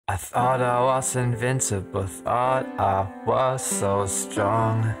I thought I was invincible, thought I was so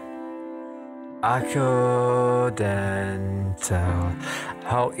strong. I couldn't tell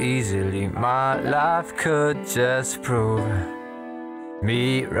how easily my life could just prove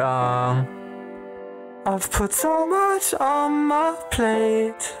me wrong. I've put so much on my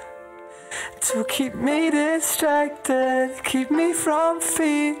plate to keep me distracted, keep me from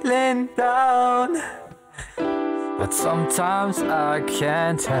feeling down. But sometimes I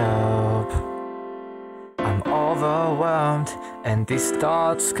can't help, I'm overwhelmed and these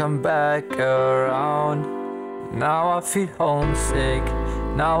thoughts come back around. Now I feel homesick,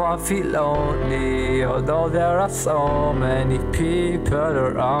 now I feel lonely, although there are so many people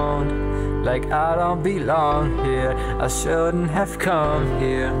around. Like I don't belong here, I shouldn't have come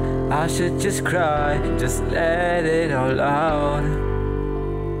here. I should just cry, just let it all out.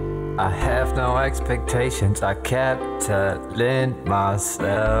 I have no expectations, I kept telling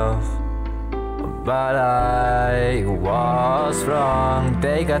myself, but I was wrong.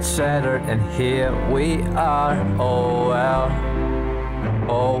 They got shattered and here we are. Oh well,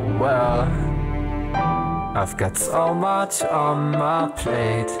 oh well. I've got so much on my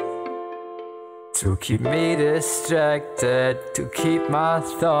plate to keep me distracted, to keep my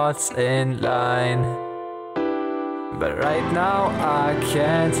thoughts in line. But right now I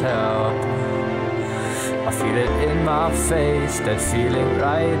can't help, I feel it in my face, that feeling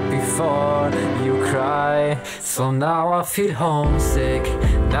right before you cry. So now I feel homesick,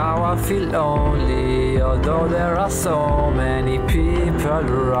 now I feel lonely, although there are so many people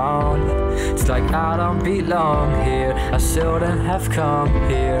around. It's like I don't belong here, I shouldn't have come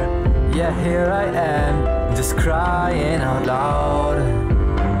here. Yeah, here I am, just crying out loud.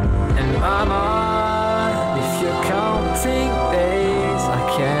 And mama, if you're counting days, I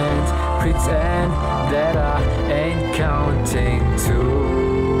can't pretend that I ain't counting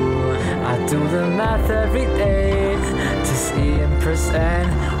too. I do the math every day to see in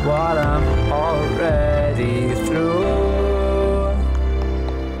percent what I'm already through.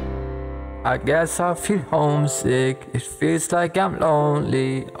 I guess I feel homesick, it feels like I'm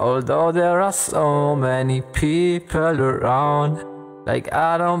lonely, although there are so many people around. Like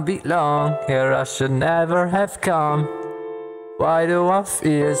I don't belong here, I should never have come. Why do I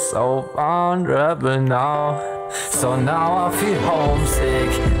feel so vulnerable now? So now I feel homesick,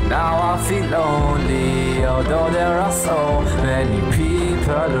 now I feel lonely, although there are so many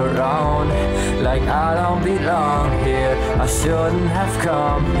people around. Like I don't belong here, I shouldn't have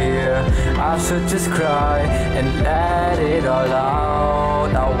come here. I should just cry and let it all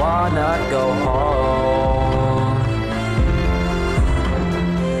out. I wanna go home.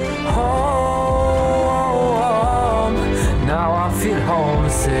 Now I feel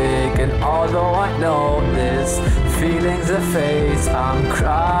homesick, and although I know this feeling's a phase, I'm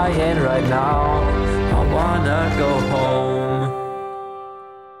crying right now. I wanna go home.